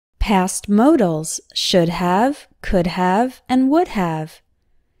Past modals should have, could have, and would have.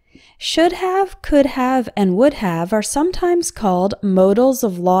 Should have, could have, and would have are sometimes called modals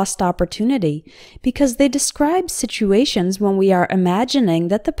of lost opportunity because they describe situations when we are imagining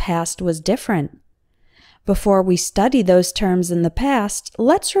that the past was different. Before we study those terms in the past,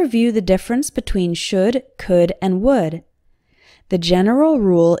 let's review the difference between should, could, and would. The general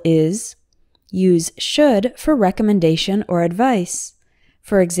rule is use should for recommendation or advice.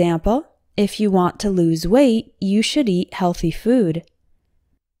 For example, if you want to lose weight, you should eat healthy food.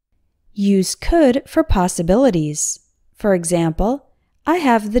 Use could for possibilities. For example, I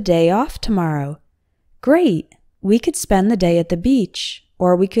have the day off tomorrow. Great! We could spend the day at the beach,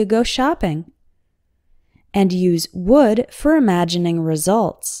 or we could go shopping. And use would for imagining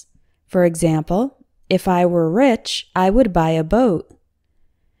results. For example, if I were rich, I would buy a boat.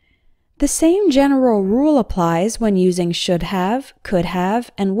 The same general rule applies when using should have, could have,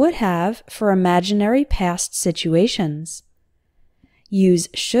 and would have for imaginary past situations. Use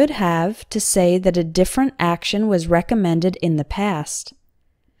should have to say that a different action was recommended in the past.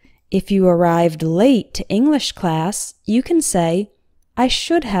 If you arrived late to English class, you can say, I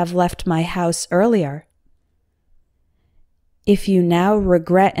should have left my house earlier. If you now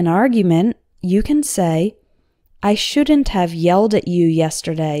regret an argument, you can say, I shouldn't have yelled at you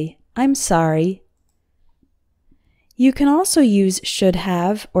yesterday. I'm sorry. You can also use should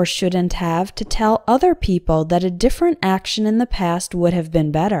have or shouldn't have to tell other people that a different action in the past would have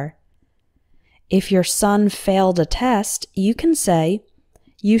been better. If your son failed a test, you can say,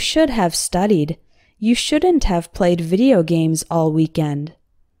 you should have studied. You shouldn't have played video games all weekend.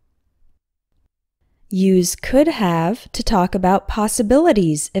 Use could have to talk about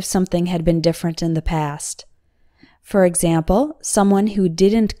possibilities if something had been different in the past. For example, someone who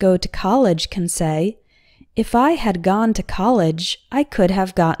didn't go to college can say, if I had gone to college, I could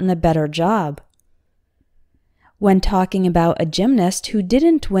have gotten a better job. When talking about a gymnast who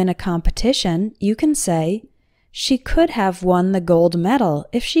didn't win a competition, you can say, she could have won the gold medal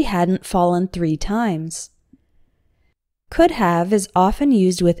if she hadn't fallen 3 times. Could have is often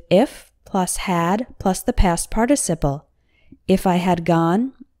used with if plus had plus the past participle. If I had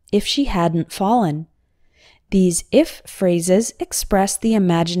gone, if she hadn't fallen. These if phrases express the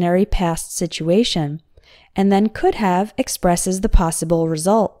imaginary past situation, and then could have expresses the possible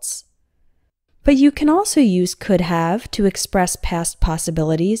results. But you can also use could have to express past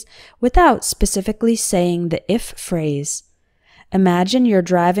possibilities without specifically saying the if phrase. Imagine you're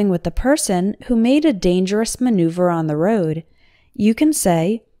driving with a person who made a dangerous maneuver on the road. You can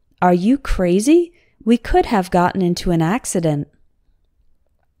say, are you crazy? We could have gotten into an accident.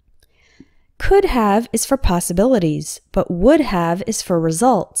 Could have is for possibilities, but would have is for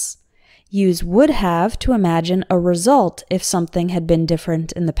results. Use would have to imagine a result if something had been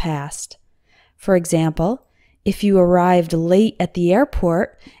different in the past. For example, if you arrived late at the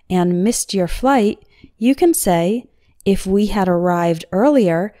airport and missed your flight, you can say, if we had arrived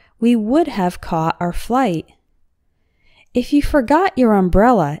earlier, we would have caught our flight. If you forgot your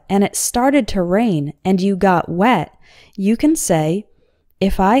umbrella and it started to rain and you got wet, you can say,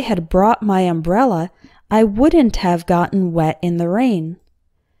 if I had brought my umbrella, I wouldn't have gotten wet in the rain.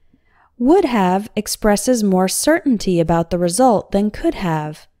 Would have expresses more certainty about the result than could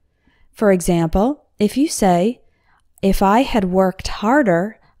have. For example, if you say, if I had worked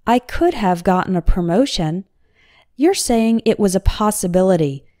harder, I could have gotten a promotion, you're saying it was a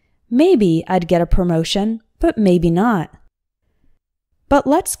possibility. Maybe I'd get a promotion, but maybe not. But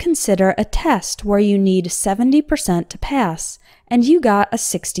let's consider a test where you need 70% to pass, and you got a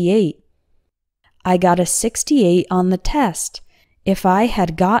 68. I got a 68 on the test. If I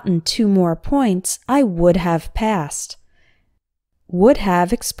had gotten 2 more points, I would have passed. Would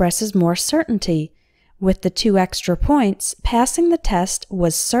have expresses more certainty. With the 2 extra points, passing the test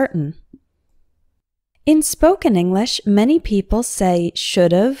was certain. In spoken English, many people say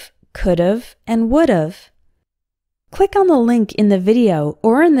should've, could've, and would've. Click on the link in the video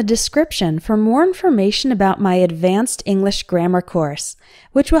or in the description for more information about my Advanced English Grammar course,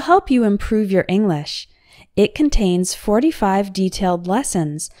 which will help you improve your English. It contains 45 detailed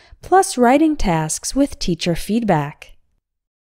lessons, plus writing tasks with teacher feedback.